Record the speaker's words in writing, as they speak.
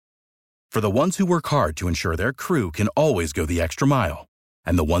For the ones who work hard to ensure their crew can always go the extra mile,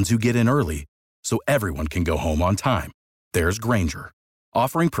 and the ones who get in early so everyone can go home on time, there's Grainger,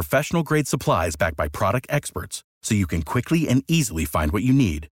 offering professional-grade supplies backed by product experts so you can quickly and easily find what you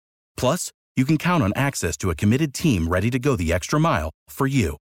need. Plus, you can count on access to a committed team ready to go the extra mile for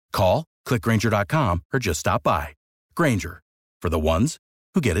you. Call, click Grainger.com, or just stop by. Grainger, for the ones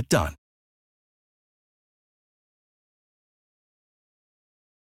who get it done.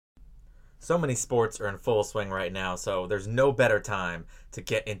 So many sports are in full swing right now, so there's no better time to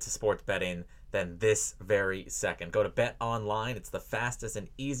get into sports betting than this very second. Go to Bet Online. It's the fastest and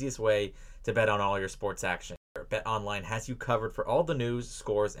easiest way to bet on all your sports action. Bet Online has you covered for all the news,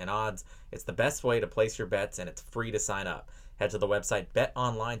 scores, and odds. It's the best way to place your bets, and it's free to sign up. Head to the website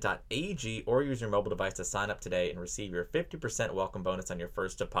betonline.ag or use your mobile device to sign up today and receive your 50% welcome bonus on your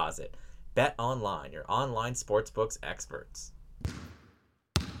first deposit. Bet Online, your online sportsbooks experts.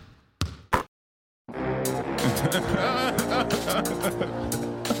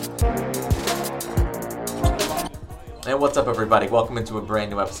 And what's up, everybody? Welcome into a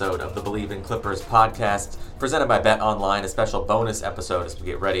brand new episode of the Believe in Clippers podcast, presented by Bet Online, a special bonus episode as we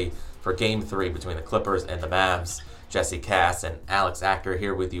get ready for Game 3 between the Clippers and the Mavs. Jesse Cass and Alex Acker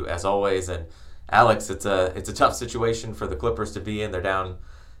here with you as always. And Alex, it's a tough situation for the Clippers to be in. They're down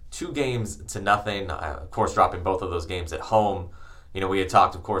 2-0, of course, dropping both of those games at home. You know, we had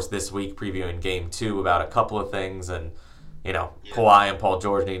talked, of course, this week previewing Game 2 about a couple of things, and, you know, Kawhi and Paul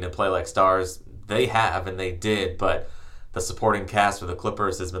George needing to play like stars. They have, and they did, but the supporting cast for the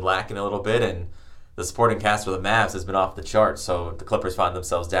Clippers has been lacking a little bit, and the supporting cast for the Mavs has been off the charts, so the Clippers find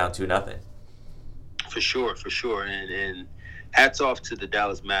themselves down 2-0. For sure. And hats off to the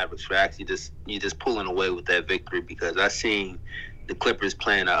Dallas Mavericks for actually just pulling away with that victory, because I seen the Clippers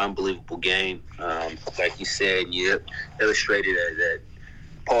playing an unbelievable game. Like you said, you illustrated that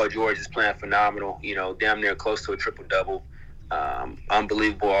Paul George is playing phenomenal, you know, damn near close to a triple-double.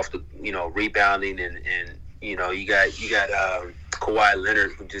 Unbelievable off the, you know, rebounding, and you know, you got Kawhi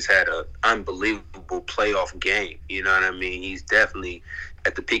Leonard, who just had an unbelievable playoff game. You know what I mean? He's definitely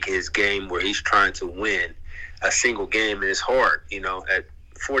at the peak of his game where he's trying to win a single game, and it's hard. You know, at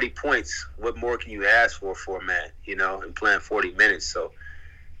 40 points, what more can you ask for a man, you know, and playing 40 minutes? So,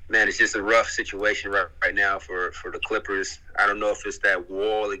 man, it's just a rough situation right now for the Clippers. I don't know if it's that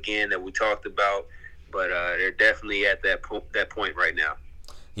wall again that we talked about, but they're definitely at that point right now.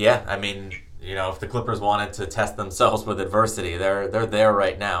 Yeah, I mean, you know, if the Clippers wanted to test themselves with adversity, they're there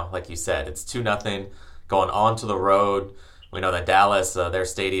right now. Like you said, it's 2-0 going on to the road. We know that Dallas, their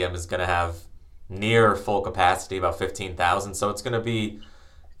stadium is going to have near full capacity, about 15,000. So it's going to be,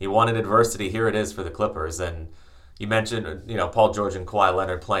 you wanted adversity, here it is for the Clippers. And you mentioned, you know, Paul George and Kawhi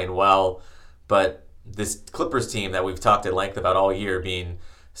Leonard playing well, but this Clippers team that we've talked at length about all year being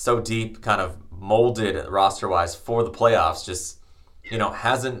so deep, kind of molded roster-wise for the playoffs, just, you know,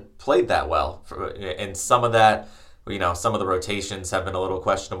 hasn't played that well. And some of that, you know, some of the rotations have been a little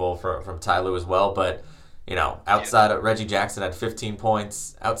questionable from Ty Lue as well. But, you know, outside of Reggie Jackson had 15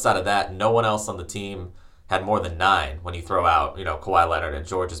 points. Outside of that, no one else on the team had more than 9 when you throw out, you know, Kawhi Leonard and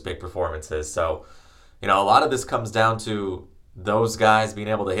George's big performances. So, you know, a lot of this comes down to those guys being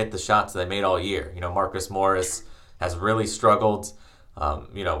able to hit the shots they made all year. You know, Marcus Morris has really struggled.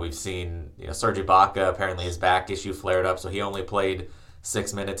 You know, we've seen, you know, Serge Ibaka, apparently his back issue flared up, so he only played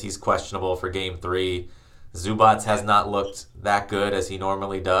 6 minutes. He's questionable for Game 3. Zubac has not looked that good as he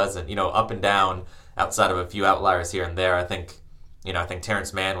normally does, and, you know, up and down outside of a few outliers here and there. I think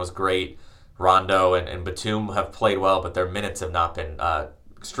Terrence Mann was great. Rondo and Batum have played well, but their minutes have not been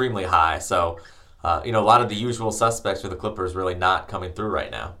extremely high. So, you know, a lot of the usual suspects for the Clippers really not coming through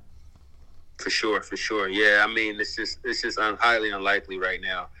right now. For sure. Yeah, I mean, it's just highly unlikely right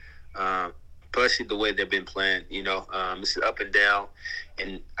now. Especially the way they've been playing, you know, it's up and down.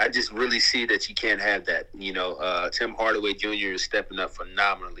 And I just really see that you can't have that. You know, Tim Hardaway Jr. is stepping up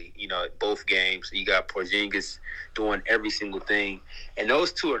phenomenally, you know, at both games. You got Porzingis doing every single thing. And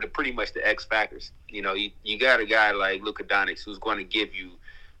those two are pretty much the X factors. You know, you got a guy like Luka Doncic who's going to give you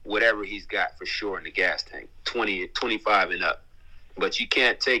whatever he's got for sure in the gas tank, 20, 25 and up. But you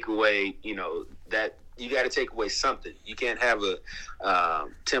can't take away, you know, that you got to take away something. You can't have a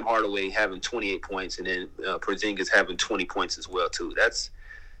Tim Hardaway having 28 points and then Porzingis having 20 points as well too. That's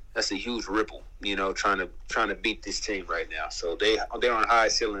a huge ripple, you know, trying to beat this team right now. So they're on high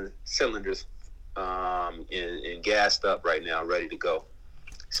cylinders and gassed up right now, ready to go,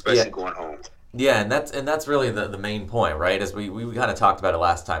 especially going home. Yeah, and that's really the main point, right? As we kind of talked about it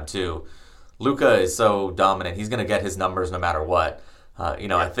last time too. Luka is so dominant; he's going to get his numbers no matter what. You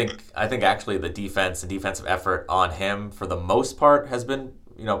know, I think actually the defense and defensive effort on him for the most part has been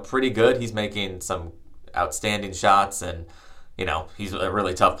pretty good. He's making some outstanding shots, and he's a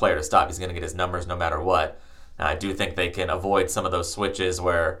really tough player to stop. He's going to get his numbers no matter what. I do think they can avoid some of those switches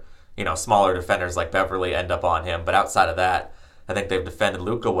where smaller defenders like Beverly end up on him. But outside of that, I think they've defended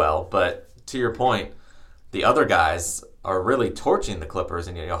Luka well. But to your point, the other guys are really torching the Clippers.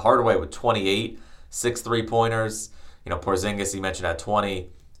 And Hardaway with 28, 6 3-pointers. Porzingis, you mentioned, had 20.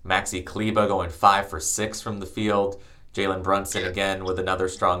 Maxi Kleber going 5 for 6 from the field. Jalen Brunson again with another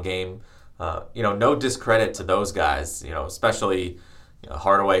strong game. No discredit to those guys. Especially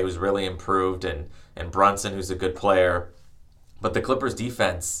Hardaway, who's really improved, and Brunson, who's a good player. But the Clippers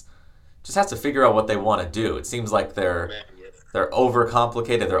defense just has to figure out what they want to do. It seems like they're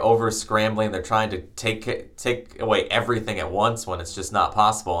overcomplicated, they're over scrambling, they're trying to take away everything at once when it's just not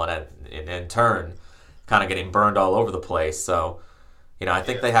possible, and in turn, kind of getting burned all over the place. So, I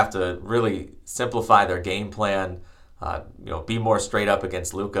think they have to really simplify their game plan. Be more straight up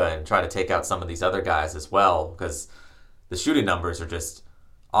against Luka and try to take out some of these other guys as well, because the shooting numbers are just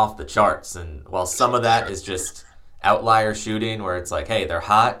off the charts. And while some of that is just outlier shooting where it's like, hey, they're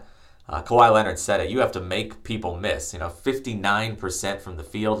hot, Kawhi Leonard said it, you have to make people miss. 59% from the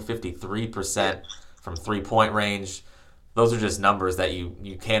field, 53% from three-point range. Those are just numbers that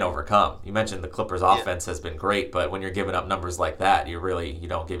you can't overcome. You mentioned the Clippers' offense has been great, but when you're giving up numbers like that, you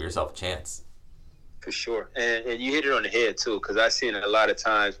don't give yourself a chance. For sure. And you hit it on the head, too, because I've seen it a lot of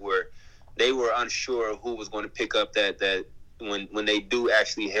times where they were unsure who was going to pick up that when they do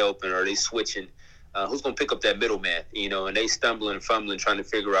actually help or they switching, who's going to pick up that middleman, and they stumbling and fumbling trying to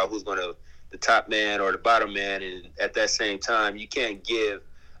figure out who's going to, the top man or the bottom man. And at that same time, you can't give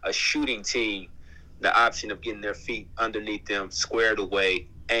a shooting team the option of getting their feet underneath them, squared away,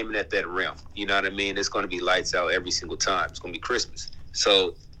 aiming at that rim. You know what I mean? It's going to be lights out every single time. It's going to be Christmas.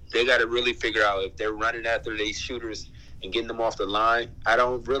 So they got to really figure out if they're running after these shooters and getting them off the line. I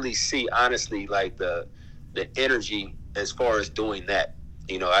don't really see, honestly, like the energy as far as doing that.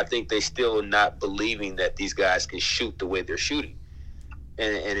 I think they still not believing that these guys can shoot the way they're shooting. And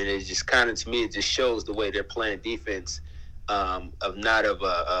it is just kind of, to me, it just shows the way they're playing defense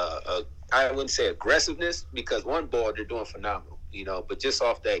I wouldn't say aggressiveness, because one ball they're doing phenomenal, but just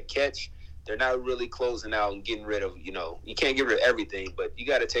off that catch, they're not really closing out and getting rid of, you can't get rid of everything, but you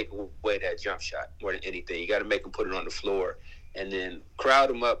got to take away that jump shot more than anything. You got to make them put it on the floor and then crowd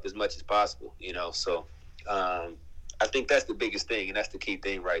them up as much as possible, So I think that's the biggest thing, and that's the key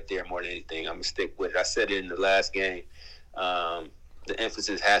thing right there more than anything. I'm going to stick with it. I said it in the last game. The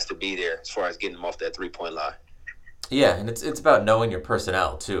emphasis has to be there as far as getting them off that three-point line. Yeah, and it's about knowing your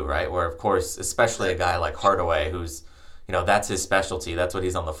personnel too, right? Where, of course, especially a guy like Hardaway, who's, that's his specialty. That's what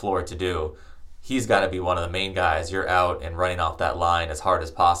he's on the floor to do. He's got to be one of the main guys. You're out and running off that line as hard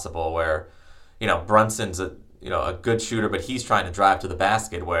as possible. Where, Brunson's a good shooter, but he's trying to drive to the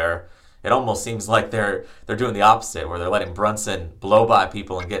basket. Where it almost seems like they're doing the opposite, where they're letting Brunson blow by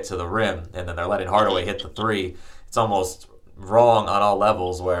people and get to the rim, and then they're letting Hardaway hit the three. It's almost wrong on all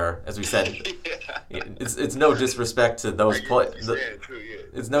levels. Where, as we said, it's no disrespect to those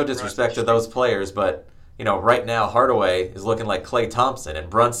it's no disrespect to those players, but right now Hardaway is looking like Klay Thompson and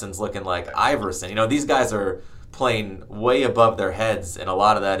Brunson's looking like Iverson. These guys are playing way above their heads, and a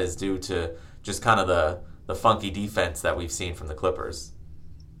lot of that is due to just kind of the funky defense that we've seen from the Clippers.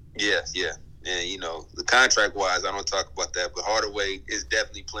 Yeah. And, the contract-wise, I don't talk about that, but Hardaway is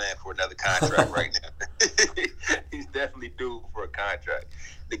definitely playing for another contract right now. He's definitely due for a contract.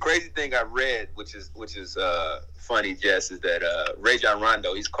 The crazy thing I read, which is funny, Jess, is that Rajon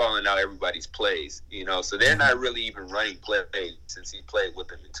Rondo, he's calling out everybody's plays, so they're not really even running plays since he played with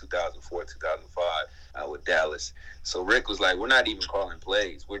them in 2004, 2005 with Dallas. So Rick was like, we're not even calling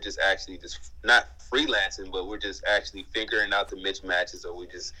plays. We're just actually just not freelancing, but we're just actually figuring out the mismatches, or we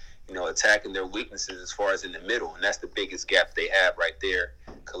just attacking their weaknesses as far as in the middle. And that's the biggest gap they have right there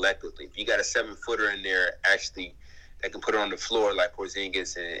collectively. If you got a 7-footer in there actually that can put it on the floor like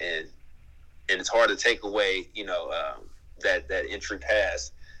Porzingis, and it's hard to take away, that entry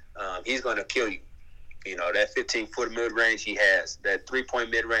pass, he's going to kill you. That 15-foot mid-range he has, that three-point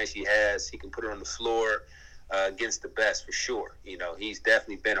mid-range he has, he can put it on the floor against the best for sure. He's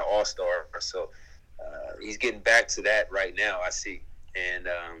definitely been an all-star. So he's getting back to that right now, I see. And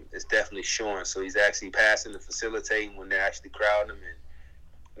it's definitely showing. So he's actually passing and facilitating when they're actually crowding him. And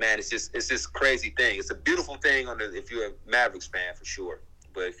man, it's just a crazy thing. It's a beautiful thing if you're a Mavericks fan for sure.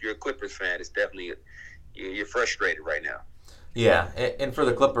 But if you're a Clippers fan, it's definitely you're frustrated right now. Yeah, and for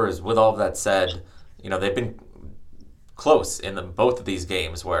the Clippers, with all of that said, they've been close in both of these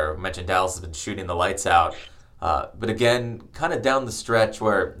games where I mentioned Dallas has been shooting the lights out. But again, kind of down the stretch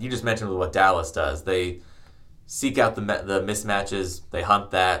where you just mentioned with what Dallas does, they seek out the mismatches. They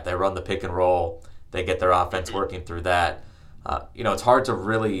hunt that. They run the pick and roll. They get their offense working through that. It's hard to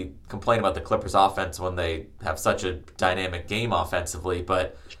really complain about the Clippers offense when they have such a dynamic game offensively.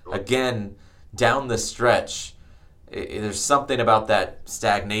 But again, down the stretch, there's something about that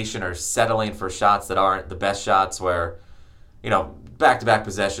stagnation or settling for shots that aren't the best shots where, back-to-back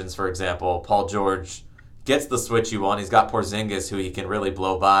possessions, for example, Paul George gets the switch you want. He's got Porzingis who he can really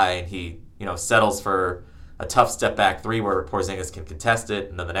blow by, and he, settles for a tough step-back three where Porzingis can contest it,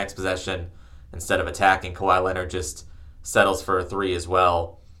 and then the next possession, instead of attacking, Kawhi Leonard just settles for a three as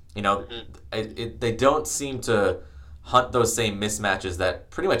well. They don't seem to hunt those same mismatches that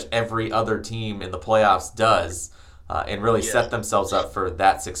pretty much every other team in the playoffs does, and really set themselves up for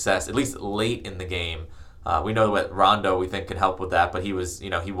that success, at least late in the game. We know that Rondo, we think, can help with that, but he was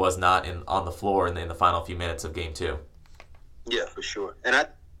not on the floor in the final few minutes of Game 2. Yeah, for sure. And I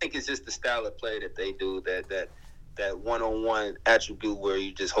think it's just the style of play that they do, that one-on-one attribute where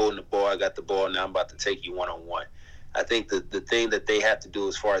you're just holding the ball. I got the ball, now I'm about to take you one-on-one. I think the thing that they have to do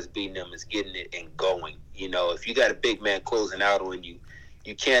as far as beating them is getting it and going. If you got a big man closing out on you,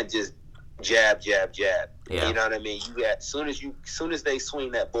 you can't just jab. Yeah. You know what I mean? As soon as they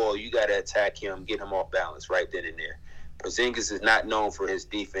swing that ball, you got to attack him, get him off balance right then and there. Porzingis is not known for his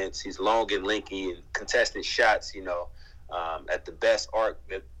defense. He's long and lanky and contested shots, at the best arc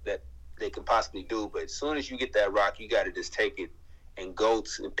that they can possibly do. But as soon as you get that rock, you got to just take it and go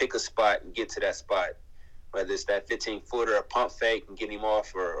and pick a spot and get to that spot, whether it's that 15-footer, a pump fake and get him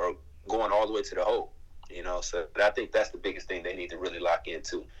off, or going all the way to the hole. So but I think that's the biggest thing they need to really lock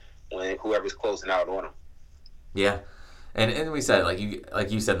into when whoever's closing out on them. Yeah. And we said, like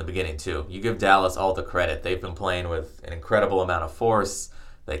you said in the beginning too, you give Dallas all the credit. They've been playing with an incredible amount of force.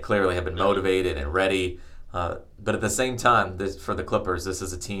 They clearly have been motivated and ready. But at the same time, for the Clippers, this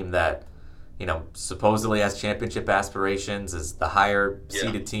is a team that, supposedly has championship aspirations, is the higher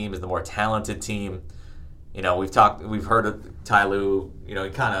seeded team, is the more talented team. We've heard of Ty Lue, he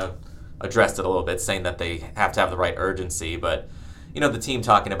kind of addressed it a little bit, saying that they have to have the right urgency, but the team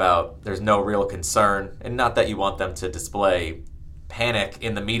talking about there's no real concern, and not that you want them to display panic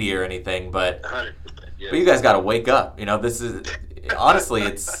in the media or anything, but you guys got to wake up. This is honestly,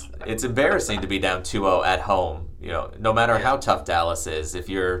 it's embarrassing to be down 2-0 at home. No matter how tough Dallas is, if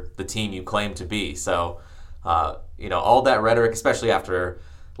you're the team you claim to be. So, all that rhetoric, especially after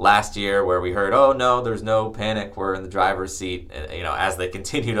last year where we heard, oh no, there's no panic, we're in the driver's seat, as they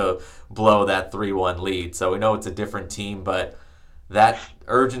continue to blow that 3-1 lead. So we know it's a different team, but that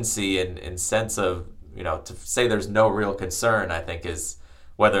urgency and sense of, to say there's no real concern, I think is,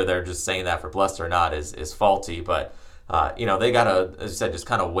 whether they're just saying that for bluster or not, is faulty. But, they got to, as you said, just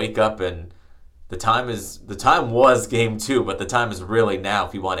kind of wake up, and the time was Game 2, but the time is really now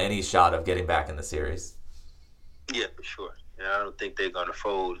if you want any shot of getting back in the series. Yeah, for sure. I don't think they're going to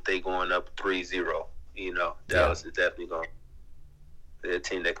fold if they're going up 3-0. Dallas is definitely going to be a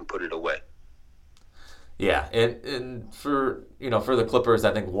team that can put it away. Yeah, and for the Clippers,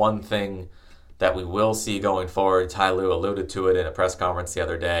 I think one thing that we will see going forward, Ty Lue alluded to it in a press conference the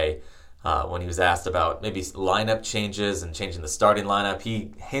other day when he was asked about maybe lineup changes and changing the starting lineup.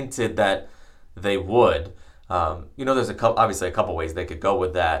 He hinted that they would. There's obviously a couple ways they could go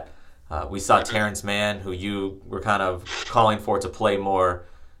with that. We saw Terrence Mann, who you were kind of calling for to play more,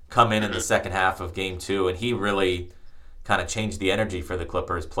 come in the second half of Game 2, and he really kind of changed the energy for the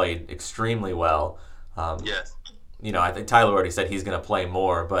Clippers, played extremely well. Yes. I think Tyler already said he's going to play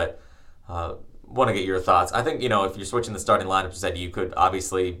more, but want to get your thoughts. I think, if you're switching the starting lineup, you said it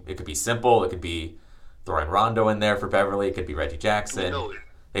could be simple. It could be throwing Rondo in there for Beverly. It could be Reggie Jackson.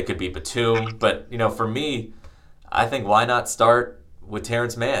 It could be Batum. But, for me, I think why not start with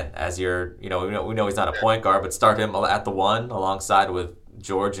Terrence Mann as your, we know he's not a point guard, but start him at the one alongside with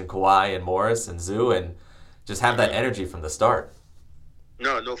George and Kawhi and Morris and Zoo, and just have that energy from the start.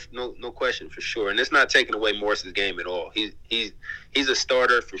 No question, for sure. And it's not taking away Morris's game at all. He's a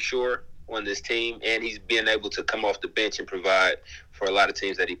starter for sure on this team, and he's being able to come off the bench and provide for a lot of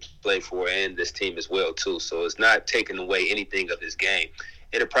teams that he played for and this team as well too. So it's not taking away anything of his game.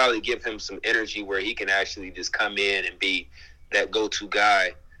 It'll probably give him some energy where he can actually just come in and be that go-to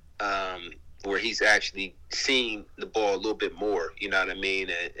guy, where he's actually seeing the ball a little bit more, you know what I mean?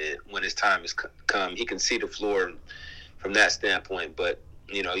 And when his time has come, he can see the floor from that standpoint. But,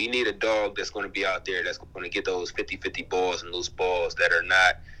 you need a dog that's going to be out there that's going to get those 50-50 balls and loose balls that are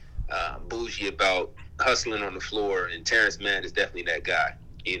not bougie about hustling on the floor. And Terrence Mann is definitely that guy.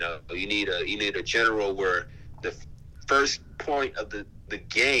 You need a general where the first point of the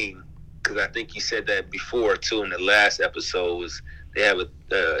game, because I think you said that before too in the last episode, was they have a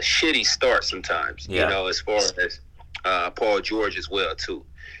shitty start sometimes. Yeah. You know, as far as Paul George as well too,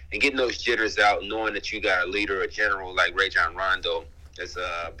 and getting those jitters out, knowing that you got a leader, a general like Rajon Rondo that's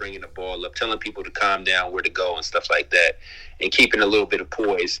bringing the ball up, telling people to calm down, where to go, and stuff like that, and keeping a little bit of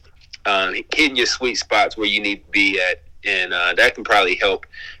poise, hitting your sweet spots where you need to be at, and that can probably help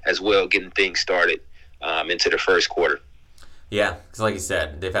as well getting things started into the first quarter. Yeah, because like you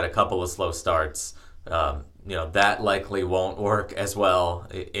said, they've had a couple of slow starts. That likely won't work as well.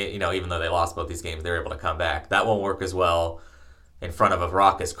 Even though they lost both these games, they're able to come back. That won't work as well in front of a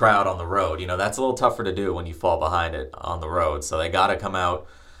raucous crowd on the road. That's a little tougher to do when you fall behind it on the road. So they got to come out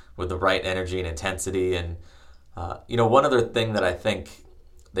with the right energy and intensity. And, one other thing that I think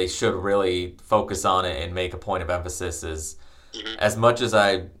they should really focus on and make a point of emphasis is, as much as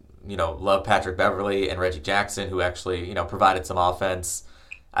I love Patrick Beverley and Reggie Jackson, who actually, provided some offense,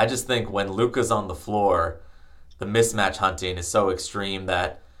 I just think when Luka's on the floor, the mismatch hunting is so extreme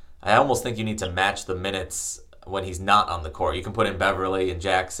that I almost think you need to match the minutes when he's not on the court. You can put in Beverley and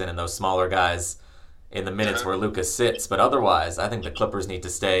Jackson and those smaller guys in the minutes where Luka sits, but otherwise, I think the Clippers need to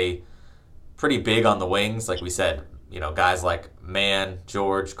stay pretty big on the wings. Like we said, guys like Mann,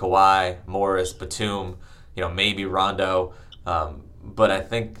 George, Kawhi, Morris, Batum, maybe Rondo. But I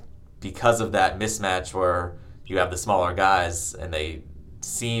think because of that mismatch where you have the smaller guys and they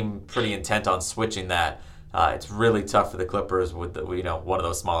seem pretty intent on switching that, it's really tough for the Clippers with one of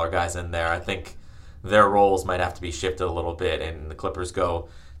those smaller guys in there. I think their roles might have to be shifted a little bit, and the Clippers go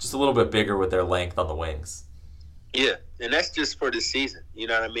just a little bit bigger with their length on the wings. Yeah, and that's just for this season. You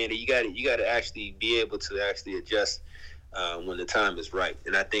know what I mean? You got to actually be able to actually adjust when the time is right.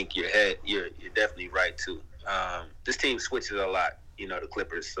 And I think you're definitely right too. This team switches a lot. The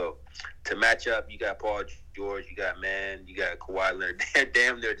Clippers. So to match up, you got Paul George, you got Mann, you got Kawhi Leonard. They're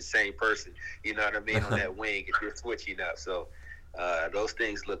damn near the same person. You know what I mean? On that wing, if you're switching up. So those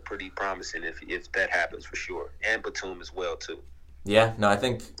things look pretty promising if that happens for sure. And Batum as well too. Yeah, no, I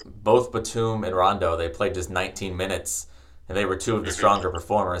think both Batum and Rondo, they played just 19 minutes, and they were two of the stronger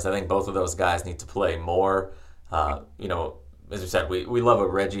performers. I think both of those guys need to play more. As we said, we love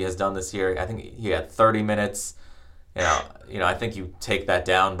what Reggie has done this year. I think he had 30 minutes. I think you take that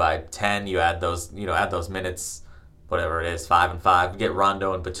down by 10. You add those minutes, whatever it is, 5 and 5. Get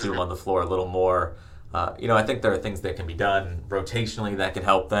Rondo and Batum on the floor a little more. I think there are things that can be done rotationally that can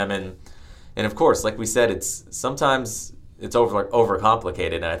help them, and of course, like we said, it's sometimes it's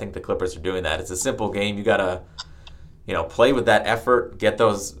overcomplicated, and I think the Clippers are doing that. It's a simple game. You gotta, play with that effort,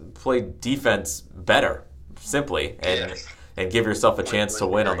 play defense better, simply, and give yourself a chance to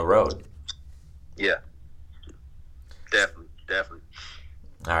win on the road. Yeah. Definitely.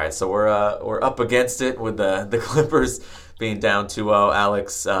 All right, so we're up against it with the Clippers being down 2-0.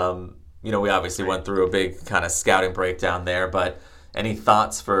 Alex, we obviously went through a big kind of scouting breakdown there, but any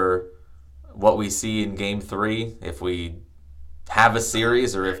thoughts for what we see in Game 3? If we have a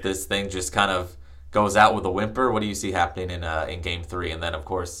series, or if this thing just kind of goes out with a whimper, what do you see happening in Game 3? And then, of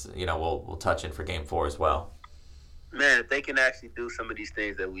course, we'll touch in for Game 4 as well. Man, if they can actually do some of these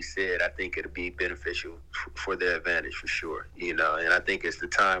things that we said, I think it'll be beneficial for their advantage for sure. And I think it's the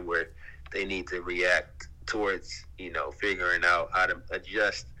time where they need to react towards, figuring out how to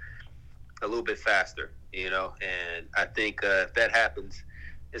adjust a little bit faster, and I think if that happens,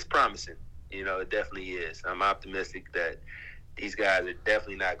 it's promising. It definitely is. I'm optimistic that these guys are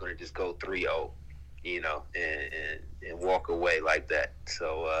definitely not going to just go 3-0, and walk away like that.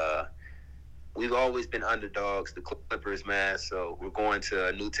 So, we've always been underdogs, the Clippers, man. So we're going to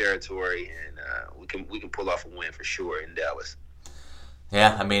a new territory, and we can pull off a win for sure in Dallas.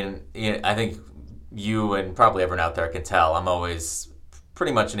 Yeah, I mean, I think you and probably everyone out there can tell I'm always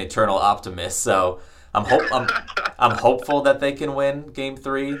pretty much an eternal optimist. So I'm hopeful that they can win Game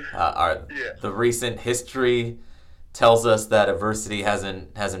 3. The recent history tells us that adversity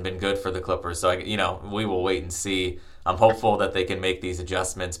hasn't been good for the Clippers. So we will wait and see. I'm hopeful that they can make these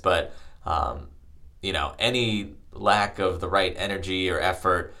adjustments, but any lack of the right energy or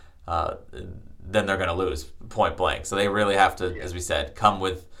effort, then they're going to lose point blank. So they really have to, as we said, come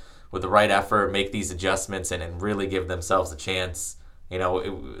with the right effort, make these adjustments, and really give themselves a chance.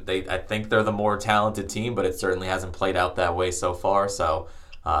 I think they're the more talented team, but it certainly hasn't played out that way so far. So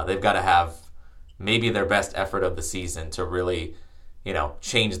they've got to have maybe their best effort of the season to really,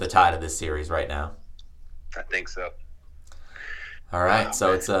 change the tide of this series right now. I think so. All right,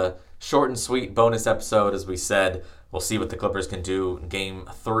 so it's a short and sweet bonus episode, as we said. We'll see what the Clippers can do in Game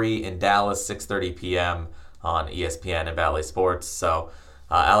 3 in Dallas, 6:30 p.m. on ESPN and Bally Sports. So,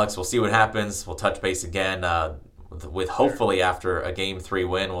 Alex, we'll see what happens. We'll touch base again with hopefully after a Game 3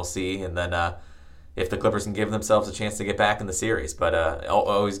 win. We'll see. And then, if the Clippers can give themselves a chance to get back in the series. But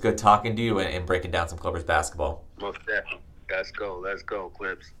always good talking to you and breaking down some Clippers basketball. Most definitely. Let's go,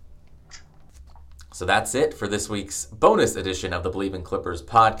 Clips. So that's it for this week's bonus edition of the Believe in Clippers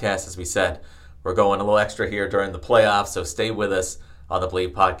podcast. As we said, we're going a little extra here during the playoffs, so stay with us on the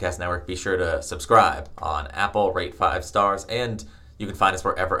Believe Podcast Network. Be sure to subscribe on Apple, rate 5 stars, and you can find us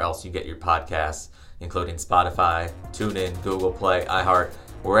wherever else you get your podcasts, including Spotify, TuneIn, Google Play, iHeart,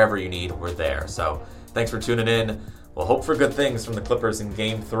 wherever you need, we're there. So thanks for tuning in. We'll hope for good things from the Clippers in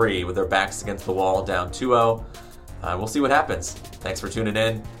Game 3 with their backs against the wall down 2-0. We'll see what happens. Thanks for tuning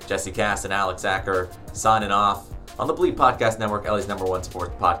in. Jesse Cass and Alex Acker signing off on the Believe Podcast Network, LA's #1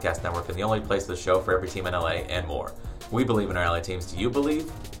 sports podcast network, and the only place to show for every team in LA and more. We believe in our LA teams. Do you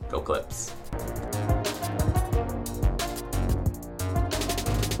believe? Go Clips.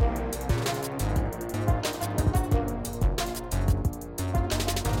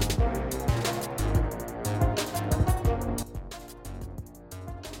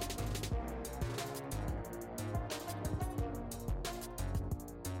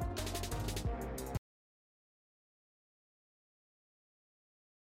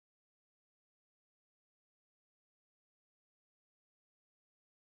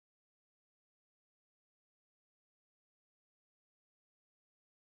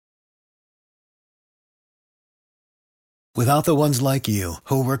 Without the ones like you,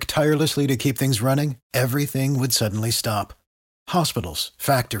 who work tirelessly to keep things running, everything would suddenly stop. Hospitals,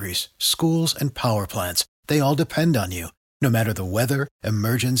 factories, schools, and power plants, they all depend on you. No matter the weather,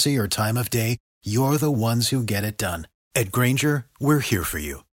 emergency, or time of day, you're the ones who get it done. At Grainger, we're here for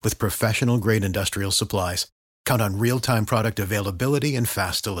you with professional-grade industrial supplies. Count on real-time product availability and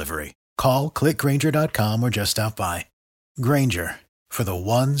fast delivery. Call, click Grainger.com, or just stop by. Grainger, for the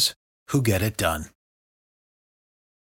ones who get it done.